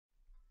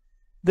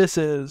This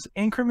is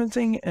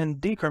incrementing and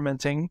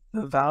decrementing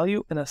the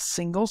value in a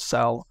single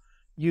cell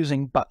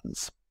using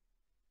buttons.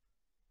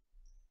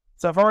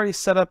 So I've already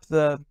set up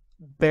the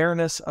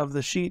bareness of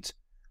the sheet.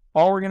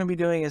 All we're going to be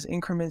doing is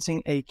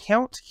incrementing a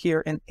count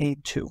here in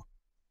A2.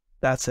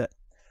 That's it.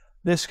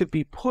 This could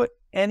be put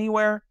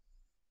anywhere,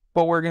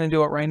 but we're going to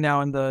do it right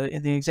now in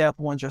the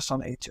example one just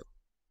on A2.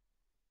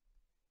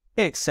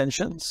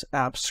 Extensions,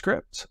 app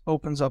script,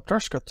 opens up our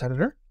script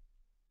editor.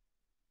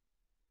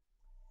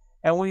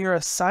 And when you're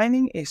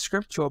assigning a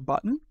script to a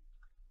button,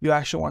 you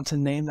actually want to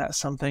name that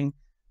something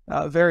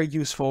very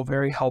useful,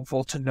 very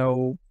helpful to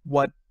know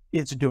what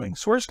it's doing.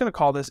 So we're just going to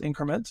call this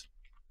increment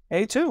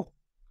A2.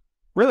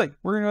 Really,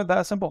 we're going to do it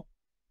that simple.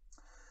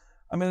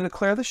 I'm going to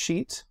declare the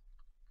sheet.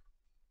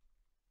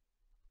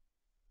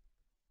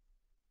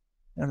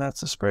 And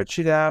that's the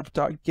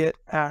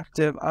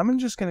SpreadsheetApp.getActive. I'm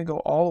just going to go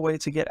all the way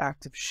to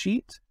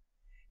getActiveSheet.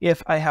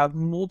 If I have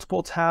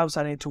multiple tabs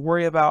I need to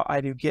worry about,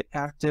 I do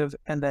getActive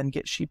and then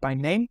getSheet by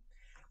name.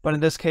 But in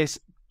this case,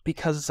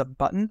 because it's a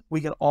button,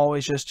 we can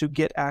always just do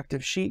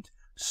getActiveSheet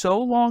so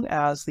long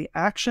as the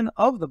action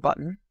of the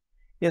button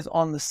is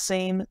on the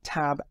same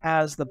tab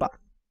as the button.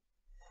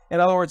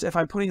 In other words, if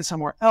I'm putting it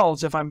somewhere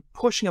else, if I'm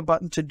pushing a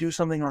button to do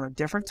something on a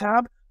different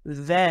tab,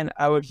 then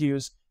I would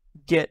use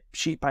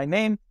getSheet by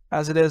name.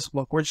 As it is,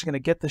 look, we're just going to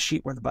get the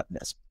sheet where the button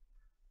is.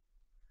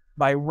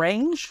 My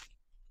range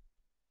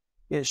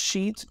is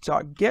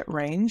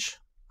sheet.getRange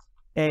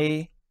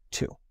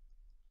A2.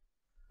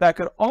 That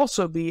could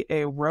also be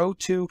a row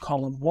 2,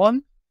 column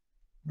 1,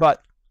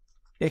 but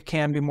it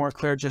can be more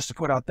clear just to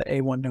put out the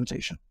A1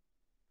 notation.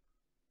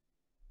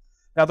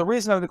 Now, the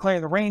reason I'm declaring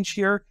the range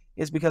here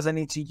is because I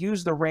need to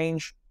use the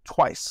range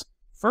twice.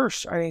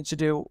 First, I need to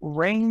do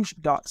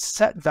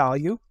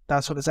range.setValue.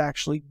 That's what it's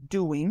actually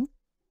doing.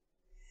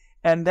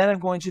 And then I'm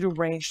going to do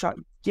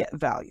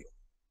range.getValue.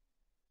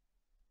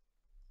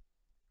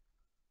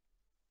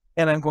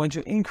 And I'm going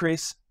to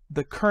increase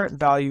the current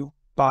value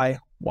by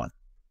 1.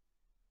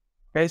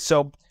 Okay,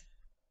 so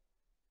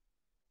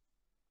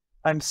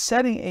I'm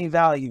setting a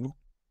value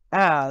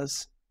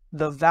as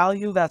the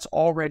value that's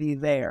already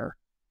there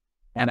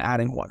and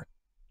adding 1.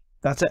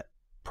 That's it.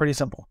 Pretty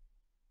simple.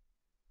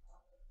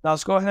 Now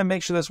let's go ahead and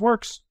make sure this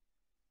works.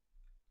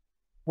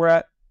 We're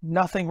at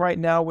nothing right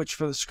now, which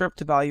for the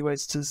script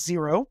evaluates to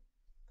 0.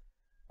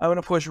 I'm going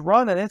to push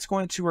run, and it's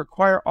going to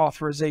require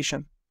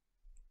authorization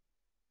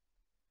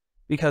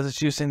because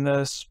it's using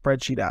the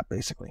spreadsheet app,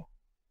 basically.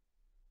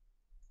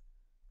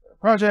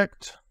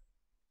 Project,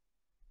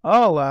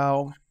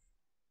 allow,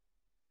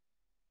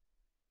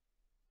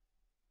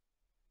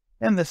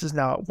 and this is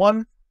now at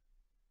 1.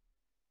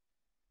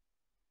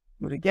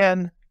 Do it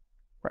again,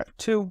 we're at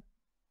 2.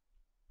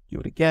 Do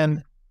it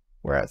again,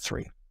 we're at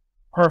 3.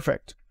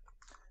 Perfect.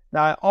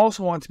 Now I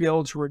also want to be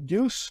able to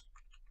reduce,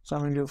 so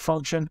I'm going to do a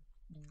function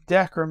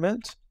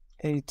decrement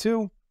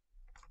A2.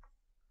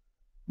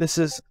 This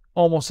is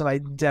almost an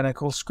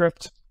identical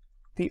script.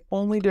 The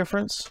only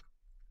difference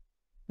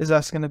is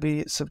that's going to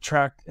be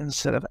subtract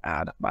instead of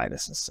add,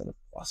 minus instead of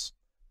plus.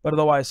 But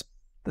otherwise,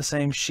 the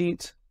same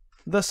sheet,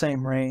 the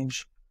same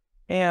range,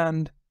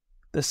 and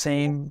the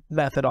same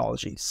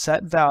methodology.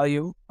 Set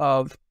value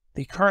of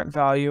the current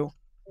value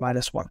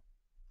minus 1.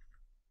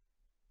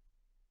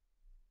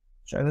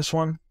 Try this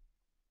one.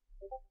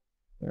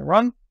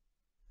 Run.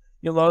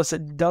 You'll notice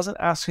it doesn't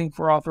ask me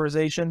for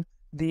authorization.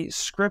 The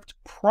script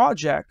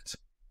project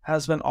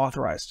has been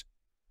authorized.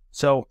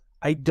 So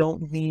I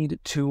don't need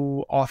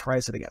to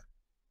authorize it again.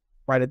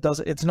 Right?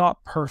 It's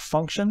not per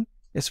function,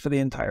 it's for the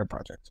entire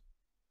project.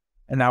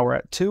 And now we're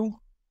at 2.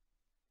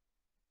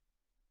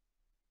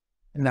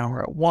 And now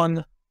we're at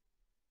 1.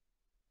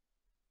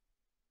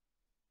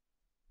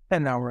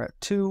 And now we're at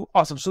 2.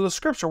 Awesome. So the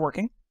scripts are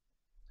working.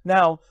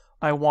 Now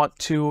I want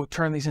to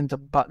turn these into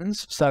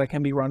buttons so that it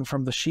can be run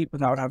from the sheet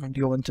without having to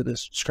go into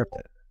this script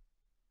editor.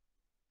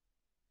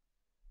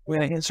 We're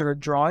going to insert a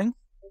drawing.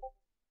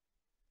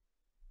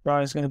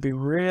 Drawing is going to be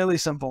really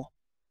simple.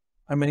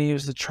 I'm going to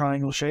use the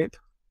triangle shape.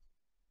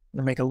 I'm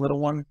going to make a little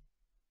one.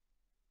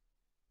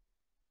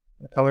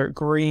 Color it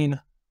green.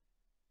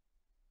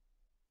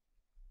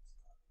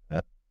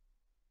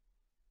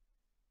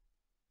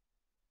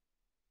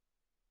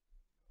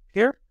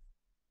 Here.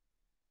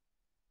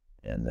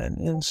 And then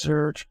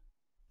insert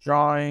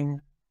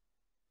drawing.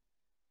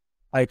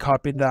 I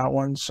copied that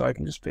one, so I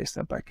can just paste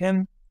that back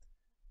in.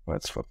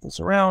 Let's flip this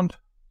around.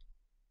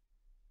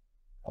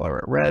 Color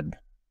it red.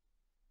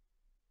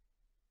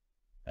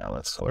 Now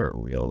let's color it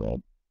real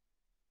red.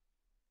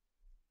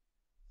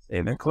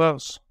 Save and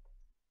close.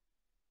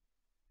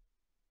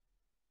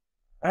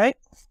 All right.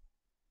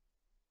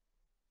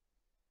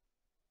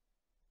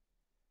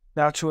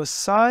 Now to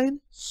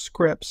assign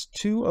scripts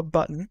to a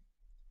button,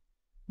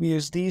 we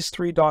use these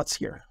 3 dots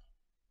here.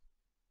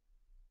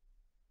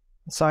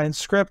 Assign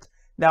script.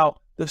 Now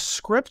the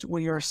script,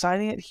 when you're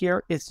assigning it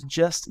here, it's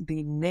just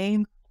the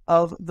name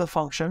of the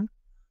function.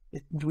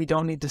 We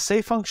don't need to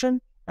say function,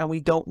 and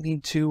we don't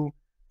need to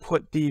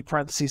put the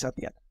parentheses at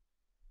the end.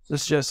 So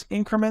it's just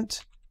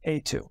increment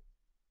A2.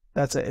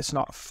 That's it. It's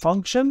not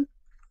function.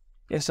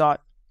 It's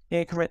not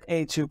increment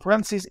A2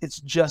 parentheses,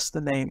 it's just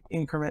the name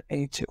increment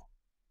A2.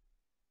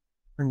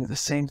 We're going to do the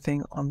same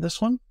thing on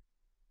this one.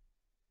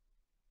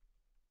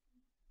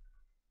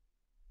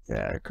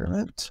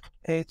 Decrement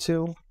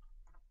A2.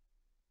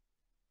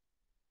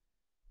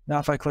 Now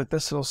if I click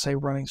this, it'll say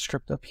running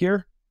script up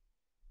here,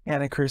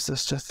 and increase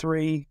this to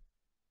 3,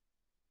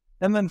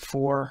 and then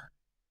 4.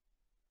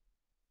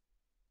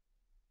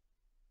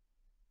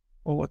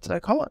 Well, what did I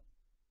call it?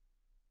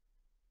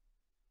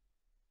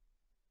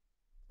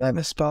 Did I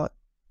misspell it?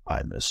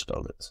 I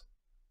misspelled it.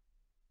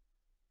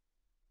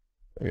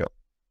 There you go.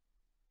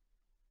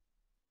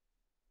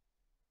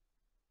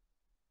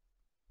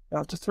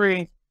 Down to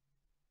 3,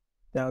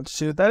 down to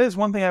 2. That is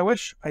one thing I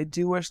wish. I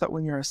do wish that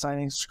when you're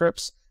assigning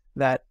scripts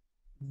that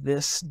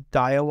this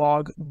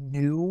dialog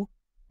knew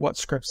what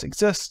scripts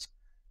exist.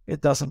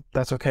 It doesn't.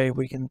 That's okay.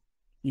 We can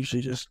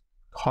usually just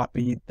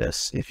copy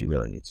this if you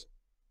really need to.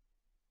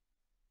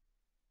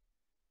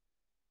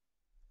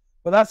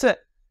 But that's it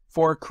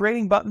for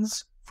creating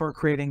buttons, for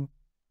creating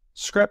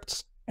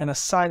scripts, and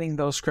assigning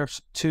those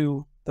scripts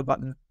to the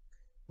button.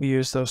 We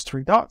use those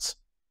 3 dots.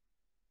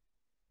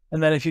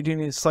 And then if you do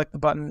need to select the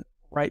button,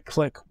 right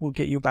click will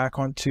get you back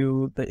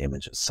onto the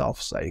image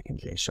itself so that you can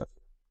change it.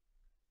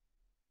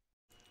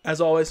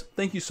 As always,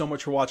 thank you so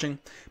much for watching.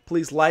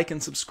 Please like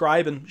and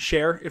subscribe and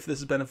share if this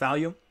has been of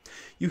value.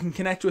 You can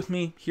connect with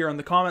me here in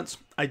the comments.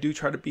 I do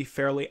try to be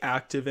fairly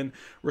active in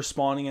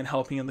responding and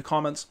helping in the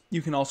comments.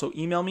 You can also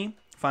email me,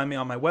 find me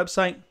on my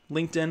website,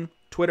 LinkedIn,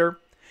 Twitter,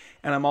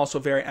 and I'm also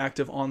very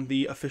active on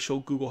the official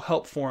Google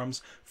Help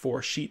forums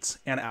for Sheets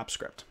and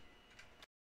AppScript.